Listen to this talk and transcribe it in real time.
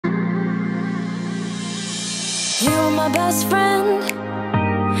You were my best friend,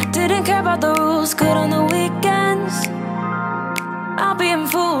 didn't care about the rules, good on the weekends. I'll be in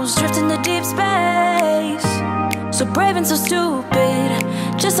fools, drifting to deep space. So brave and so stupid,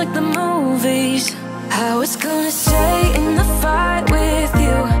 just like the movies. I was gonna stay in the fight with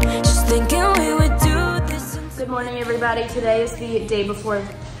you, just thinking we would do this. Good morning, everybody. Today is the day before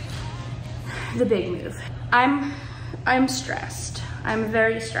the big move. I'm stressed. I'm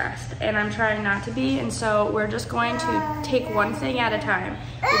very stressed, and I'm trying not to be, and so we're just going to take one thing at a time.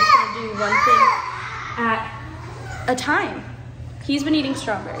 We're just gonna do one thing at a time. He's been eating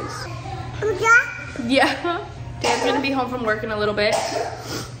strawberries. Yeah. Dad's gonna be home from work in a little bit.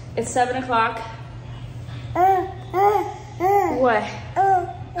 It's 7 o'clock. What?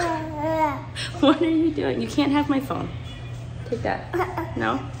 What are you doing? You can't have my phone. Take that.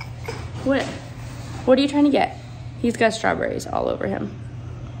 No? What? What are you trying to get? He's got strawberries all over him.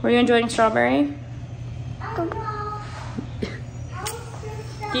 Were you enjoying strawberry?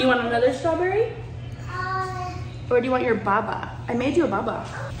 Do you want another strawberry? Or do you want your baba? I made you a baba.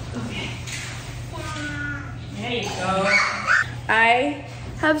 Okay. There you go. I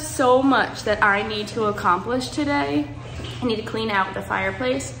have so much that I need to accomplish today. I need to clean out the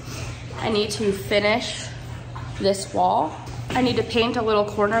fireplace. I need to finish this wall. I need to paint a little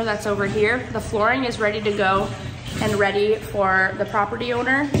corner that's over here. The flooring is ready to go and ready for the property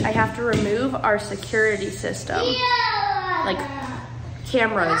owner. I have to remove our security system, like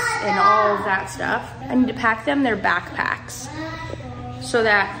cameras and all of that stuff. I need to pack them their backpacks so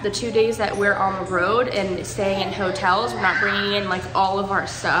that the 2 days that we're on the road and staying in hotels, we're not bringing in like all of our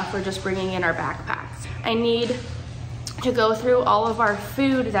stuff, we're just bringing in our backpacks. I need to go through all of our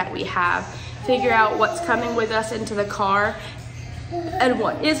food that we have, figure out what's coming with us into the car and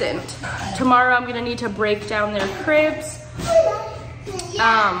what isn't. Tomorrow I'm gonna need to break down their cribs.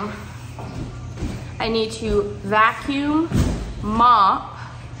 I need to vacuum, mop.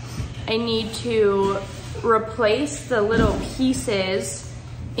 I need to replace the little pieces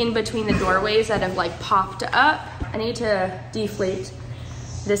in between the doorways that have like popped up. I need to deflate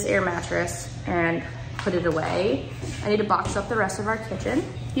this air mattress and put it away. I need to box up the rest of our kitchen.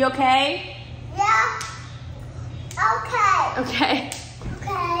 You okay? Yeah. Okay. Okay.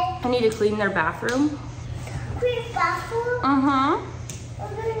 Okay. I need to clean their bathroom. Clean bathroom? Uh-huh.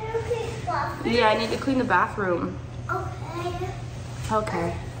 Clean bathroom? Yeah, I need to clean the bathroom. Okay.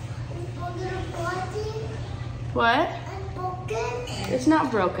 Okay. Body? What? Broken? It's not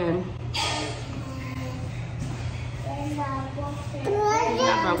broken. It's not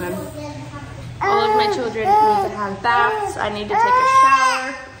broken. All of my children need to have baths. I need to take a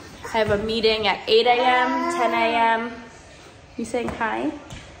shower. I have a meeting at 8 a.m., 10 a.m. You saying hi?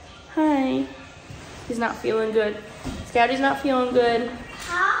 Hi. He's not feeling good. Scouty's not feeling good.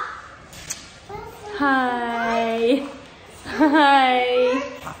 Hi. Hi.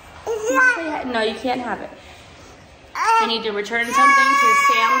 Say hi. No, you can't have it. I need to return something to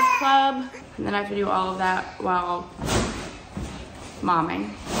Sam's Club, and then I have to do all of that while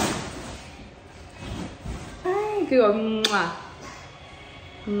momming. Hi. Go. Mwah.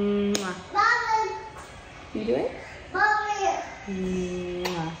 Mwah. Mommy. You do it? Mommy.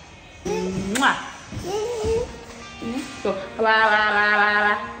 Mwah. Mwah. Go. Blah, blah, blah, blah,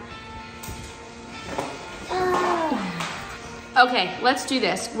 blah. Okay, let's do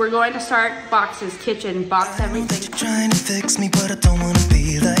this. We're going to start boxes, kitchen, box everything. You're trying to fix me, but I don't want to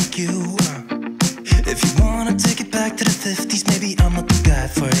be like you. If you want to take it back to the 50s, maybe I'm not the guy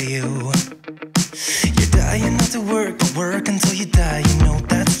for you. You're dying not to work, but work until you die, you know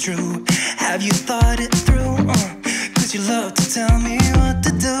that's true. Have you thought it through? Cause you love to tell me what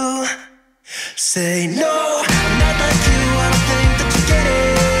to do. Say no, I'm not like you, I don't think that you get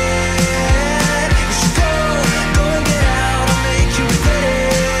it. You should go and get out, I'll make you regret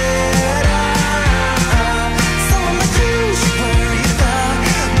it. Someone like you should worry about.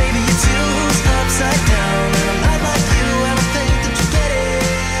 Maybe your two's upside down, and I'm not like you, I don't think that you get it.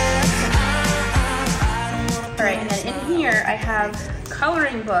 All right, and then in here I have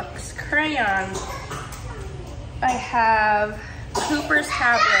coloring books, crayons. I have Cooper's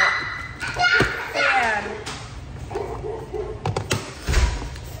tablet, fan,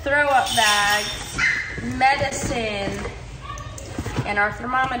 throw up bags, medicine, and our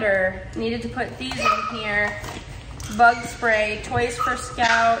thermometer. Needed to put these in here. Bug spray, toys for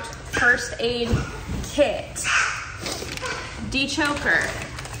Scout, first aid kit, dechoker,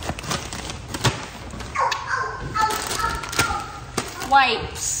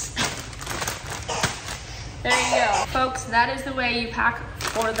 wipes. There you go. Folks, that is the way you pack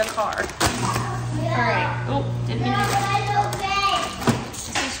for the car. All right. Oh, didn't mean to do that. This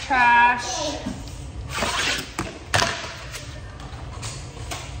is trash.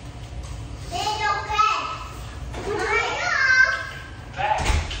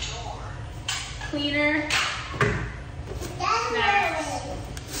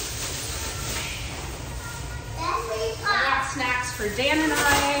 for Dan and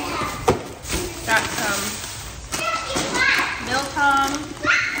I. Got some Miltom,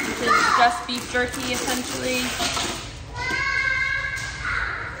 which is just beef jerky essentially.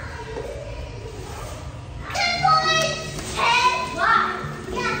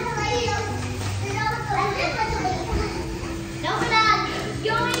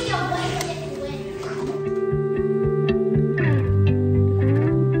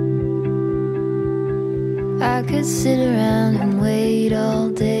 I could sit around and wait all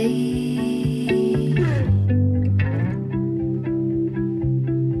day.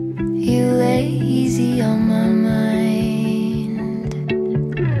 You lay easy on my mind,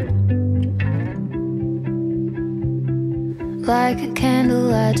 like a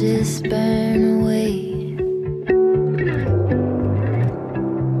candle I just burn away.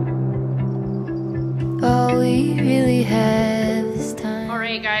 All we really have is time. All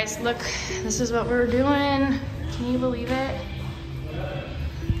right, guys, look, this is what we're doing. Can you believe it?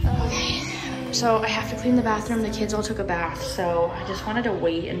 Okay, so I have to clean the bathroom. The kids all took a bath, so I just wanted to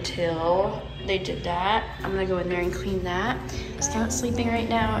wait until they did that. I'm gonna go in there and clean that. Scout's sleeping right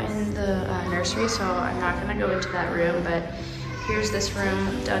now in the nursery, so I'm not gonna go into that room, but here's this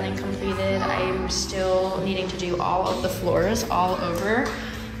room done and completed. I'm still needing to do all of the floors all over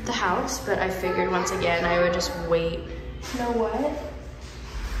the house, but I figured once again I would just wait. You know what?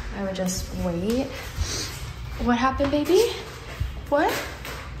 I would just wait. What happened, baby? What?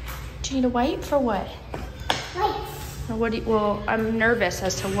 Do you need a wipe for what? Or what do you, well, I'm nervous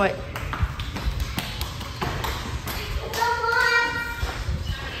as to what.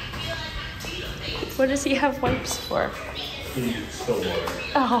 What does he have wipes for? He's so bored.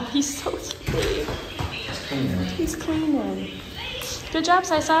 Oh, he's so sweet. He's cleaning. Good job,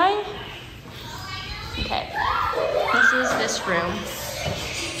 Sai. Okay. This is this room.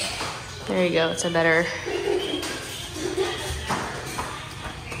 There you go. It's a better.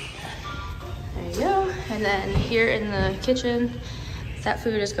 There you go. And then here in the kitchen, that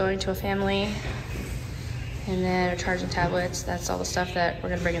food is going to a family. And then our charging tablets. That's all the stuff that we're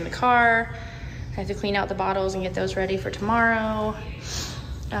gonna bring in the car. I have to clean out the bottles and get those ready for tomorrow.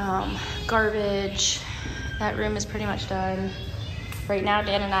 Garbage. That room is pretty much done. Right now,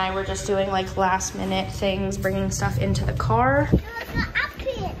 Dan and I were just doing like last minute things, bringing stuff into the car.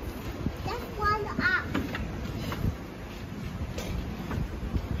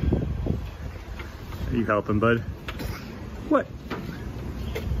 Are you helping, bud? What?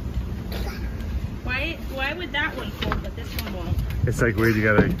 Why would that one fold, but this one won't? It's like weird, you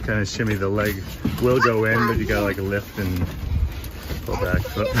gotta kind of shimmy the leg. Will go in, but you gotta like lift and pull back.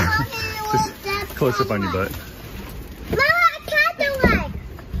 So just close up on your butt.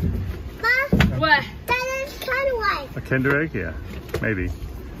 What? That is kind of like. A Kinder Egg? Yeah, maybe.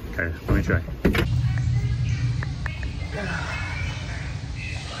 Okay, let me try.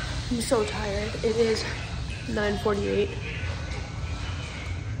 I'm so tired. It is 9:48.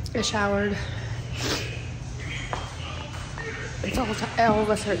 I showered. It's all of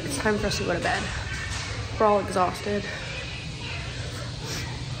us are. It's time for us to go to bed. We're all exhausted.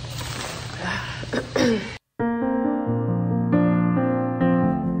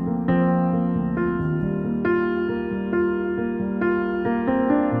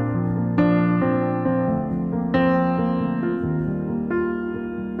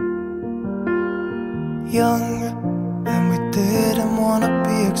 Young, and we didn't want to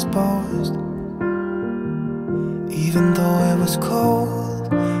be exposed. Even though it was cold,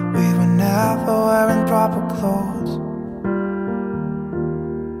 we were never wearing proper clothes.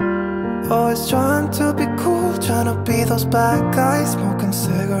 Always trying to be cool, trying to be those bad guys, smoking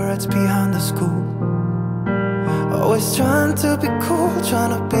cigarettes behind the school. Always trying to be cool,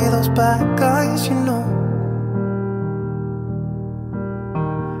 trying to be those bad guys, you know.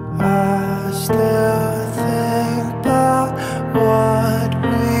 I still think about what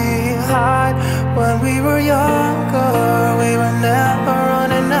we had when we were younger. We were never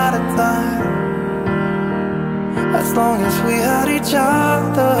running out of time. As long as we had each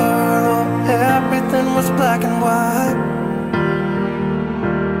other, oh, everything was black and white.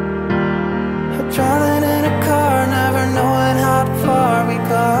 Driving in a car, never knowing how far we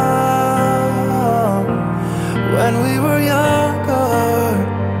go. When we were younger,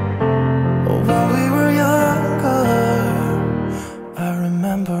 when we were younger, I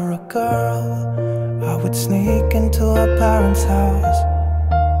remember a girl. I would sneak into her parents' house.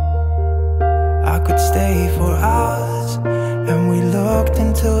 I could stay for hours, and we looked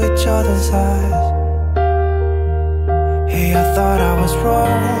into each other's eyes. Hey, I thought I was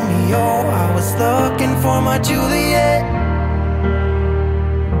Romeo, I was looking for my Juliet.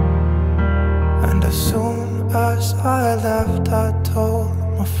 And as soon as I left, I told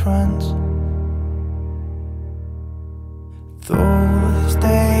my friends.